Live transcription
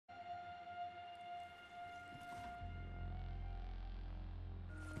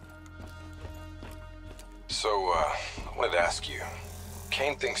I wanted to ask you.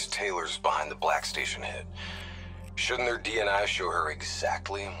 Kane thinks Taylor's behind the Black Station hit. Shouldn't their DNI show her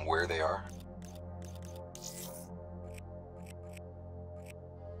exactly where they are?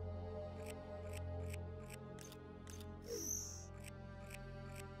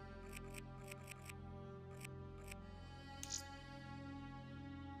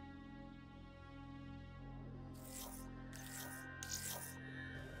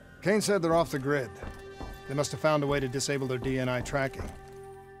 Kane said they're off the grid. They must have found a way to disable their DNI tracking.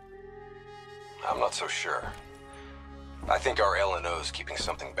 I'm not so sure. I think our LNO's keeping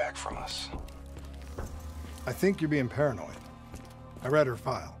something back from us. I think you're being paranoid. I read her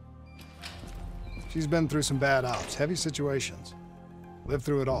file. She's been through some bad ops, heavy situations. Lived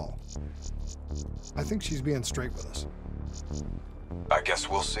through it all. I think she's being straight with us. I guess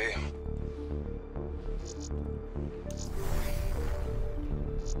we'll see.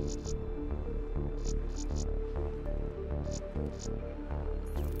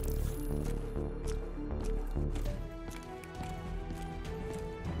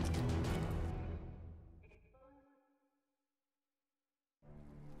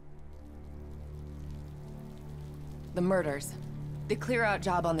 The murders. The clear-out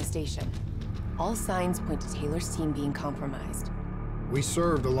job on the station. All signs point to Taylor's team being compromised. We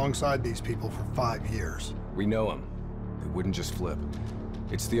served alongside these people for 5 years. We know them. They wouldn't just flip.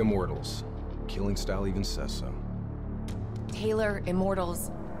 It's the Immortals. Killing style even says so. Taylor,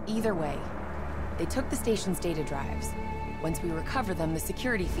 Immortals, either way. They took the station's data drives. Once we recover them, the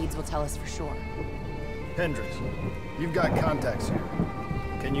security feeds will tell us for sure. Hendricks, you've got contacts here.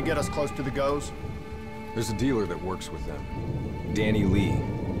 Can you get us close to the GOs? There's a dealer that works with them. Danny Lee.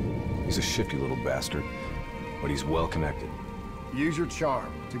 He's a shifty little bastard, but he's well connected. Use your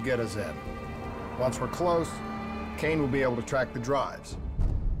charm to get us in. Once we're close, Kane will be able to track the drives.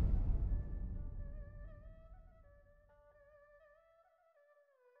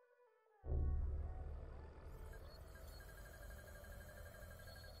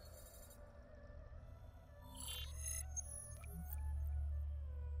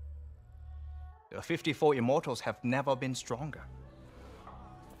 The 54 Immortals have never been stronger.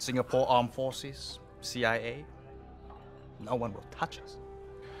 Singapore Armed Forces, CIA, no one will touch us.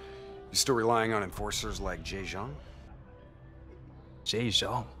 You still relying on enforcers like Jay Zhang? Jay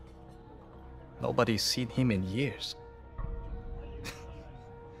Zhang? Nobody's seen him in years.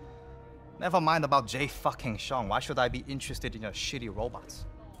 Never mind about Jay fucking Zhang. Why should I be interested in your shitty robots?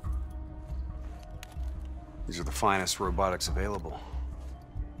 These are the finest robotics available.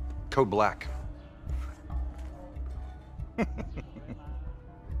 Code Black.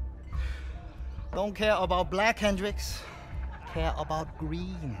 Don't care about black, Hendricks. Care about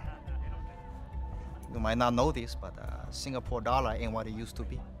green. You might not know this, but Singapore dollar ain't what it used to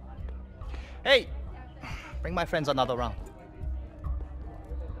be. Hey, bring my friends another round.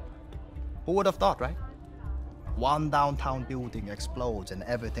 Who would have thought, right? One downtown building explodes and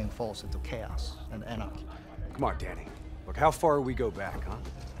everything falls into chaos and anarchy. Come on, Danny. Look, how far we go back, huh?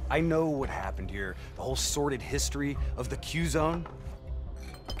 I know what happened here. The whole sordid history of the Q-Zone.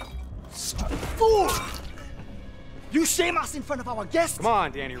 Fool! You shame us in front of our guests? Come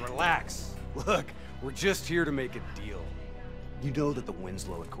on, Danny, relax. Look, we're just here to make a deal. You know that the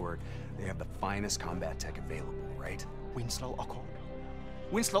Winslow Accord, they have the finest combat tech available, right? Winslow Accord?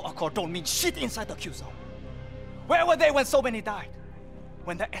 Winslow Accord don't mean shit inside the Q-Zone. Where were they when so many died?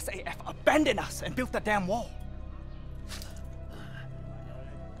 When the SAF abandoned us and built the damn wall?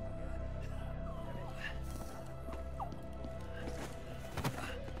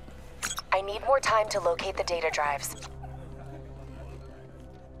 I need more time to locate the data drives.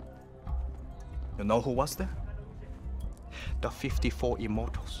 You know who was there? The 54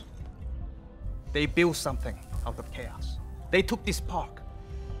 Immortals. They built something out of chaos. They took this park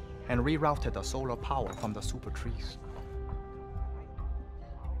and rerouted the solar power from the super trees.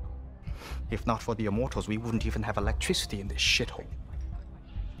 If not for the Immortals, we wouldn't even have electricity in this shithole.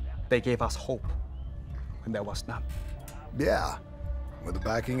 They gave us hope when there was none. Yeah. With the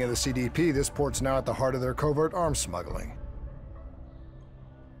backing of the CDP, this port's now at the heart of their covert arms smuggling.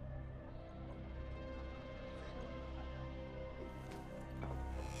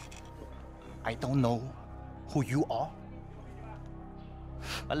 I don't know who you are,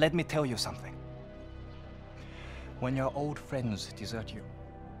 but let me tell you something. When your old friends desert you,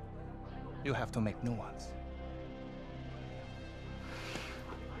 you have to make new ones.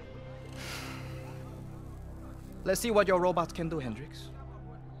 Let's see what your robots can do, Hendricks.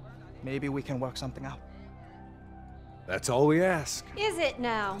 Maybe we can work something out. That's all we ask. Is it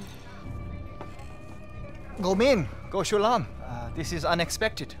now? Go Min, go Shulan. this is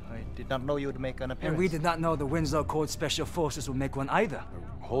unexpected. I did not know you would make an appearance. And we did not know the Winslow Code Special Forces would make one either.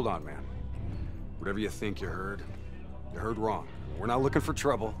 Hold on, man. Whatever you think you heard wrong. We're not looking for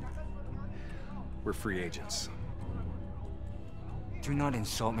trouble. We're free agents. Do not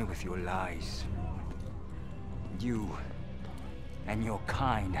insult me with your lies. You and your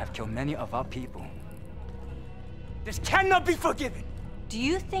kind have killed many of our people. This cannot be forgiven! Do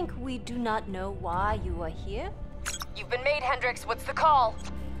you think we do not know why you are here? You've been made, Hendricks. What's the call?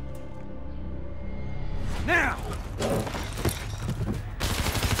 Now!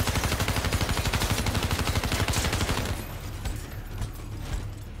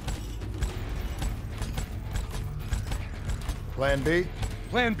 Plan B?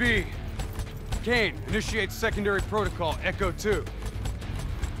 Plan B. Kane, initiate secondary protocol, Echo 2.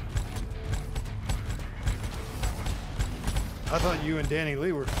 I thought you and Danny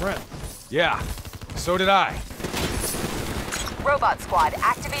Lee were friends. Yeah, so did I. Robot squad,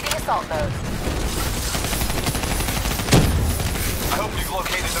 activating assault mode. I hope you've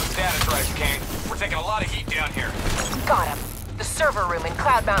located those data drives, Kane. We're taking a lot of heat down here. Got him. The server room in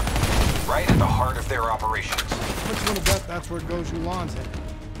Cloud Mountain. Right at the heart of their operations. How much you wanna bet that's where Goju Lan's headed?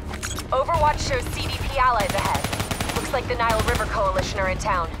 Overwatch shows CDP allies ahead. Looks like the Nile River Coalition are in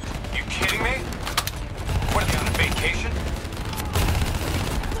town. You kidding me? What, are they on a vacation?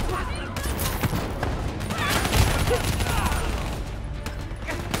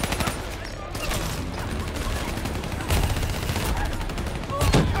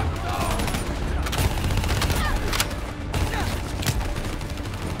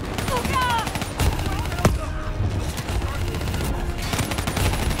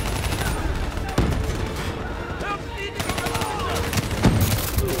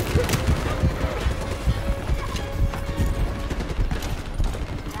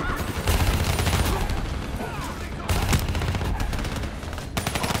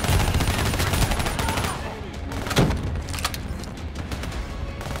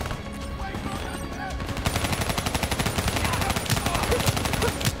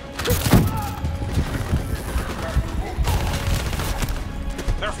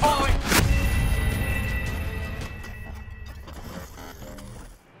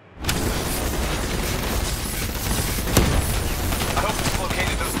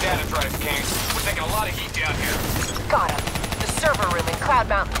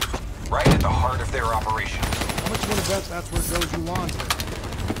 Right at the heart of their operations. How much you wanna bet that's where Goju Lan's headed?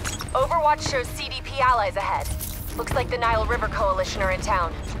 Overwatch shows CDP allies ahead. Looks like the Nile River Coalition are in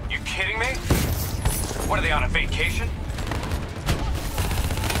town. You kidding me? What, are they on a vacation?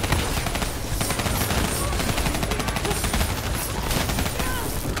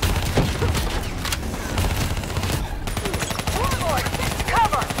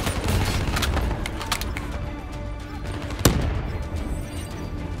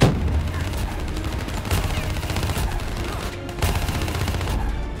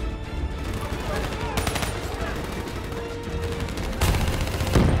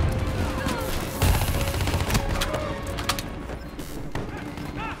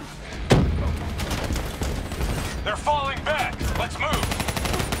 They're falling back. Let's move.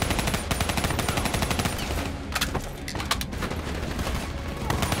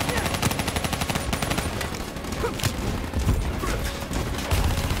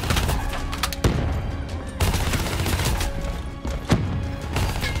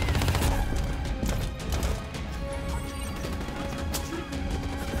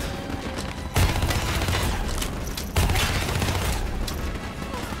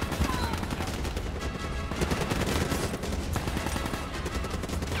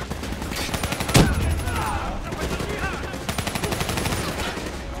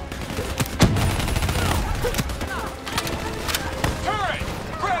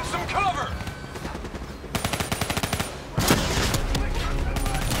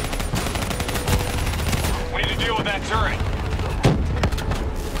 That turret.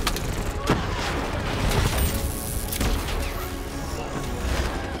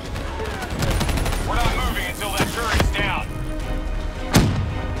 We're not moving until that turret is down.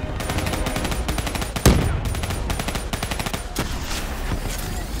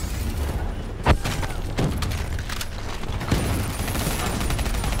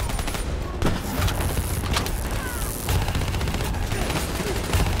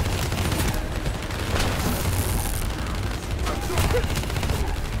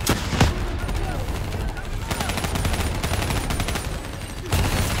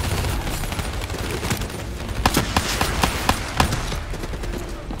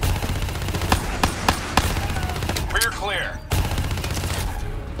 Clear.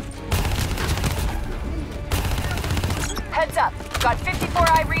 Heads up. Got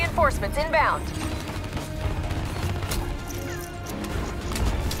 54I reinforcements inbound.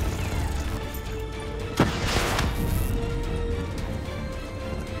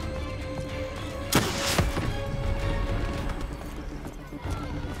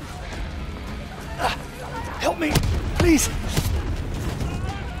 Help me, please.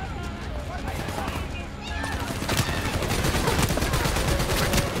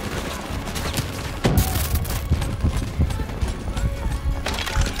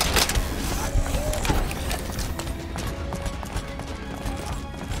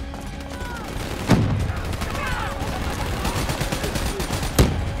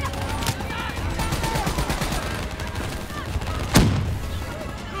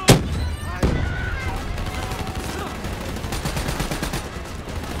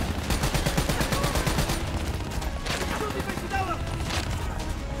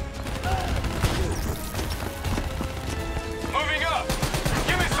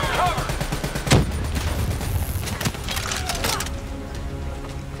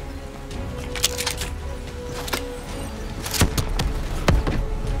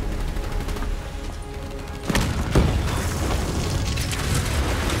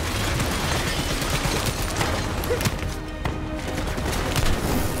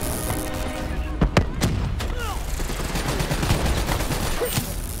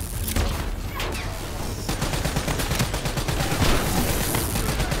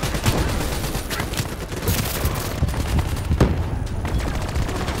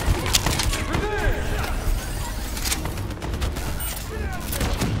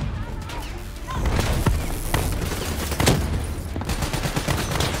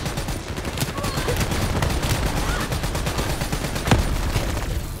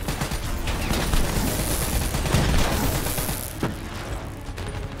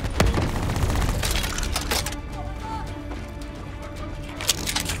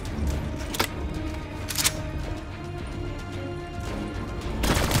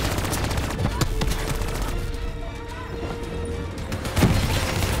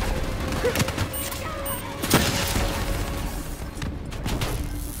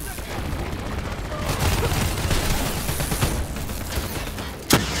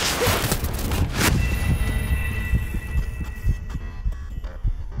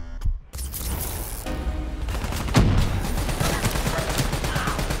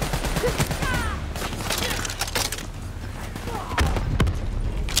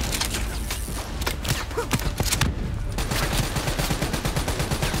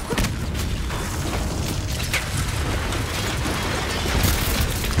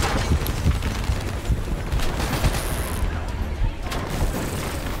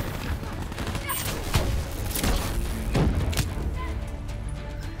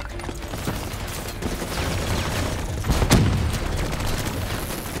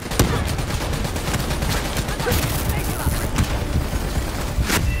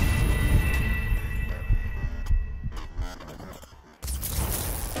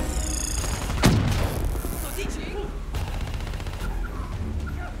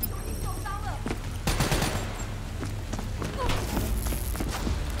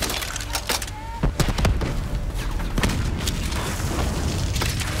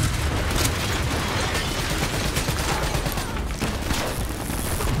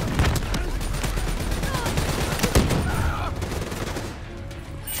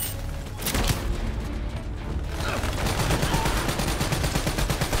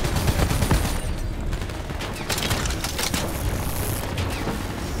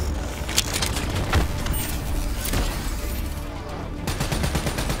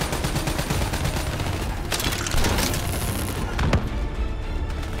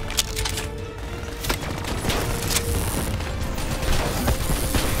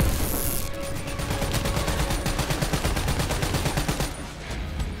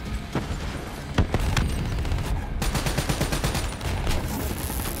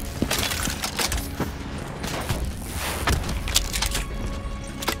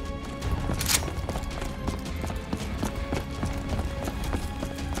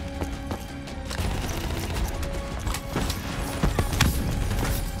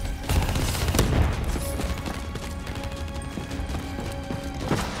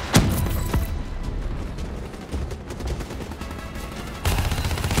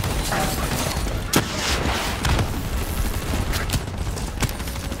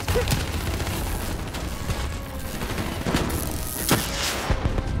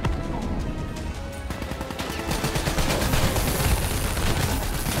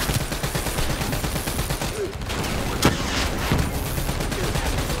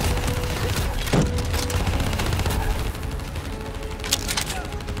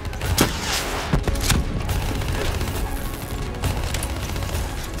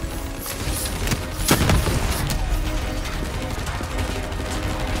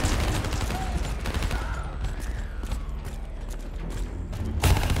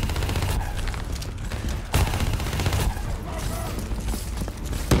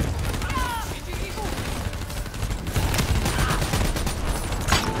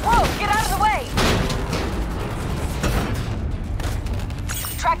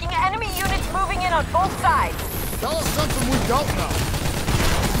 on both sides. Tell us something we don't know.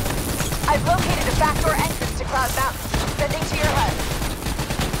 I've located a backdoor entrance to Cloud Mountain. Sending to your HUD.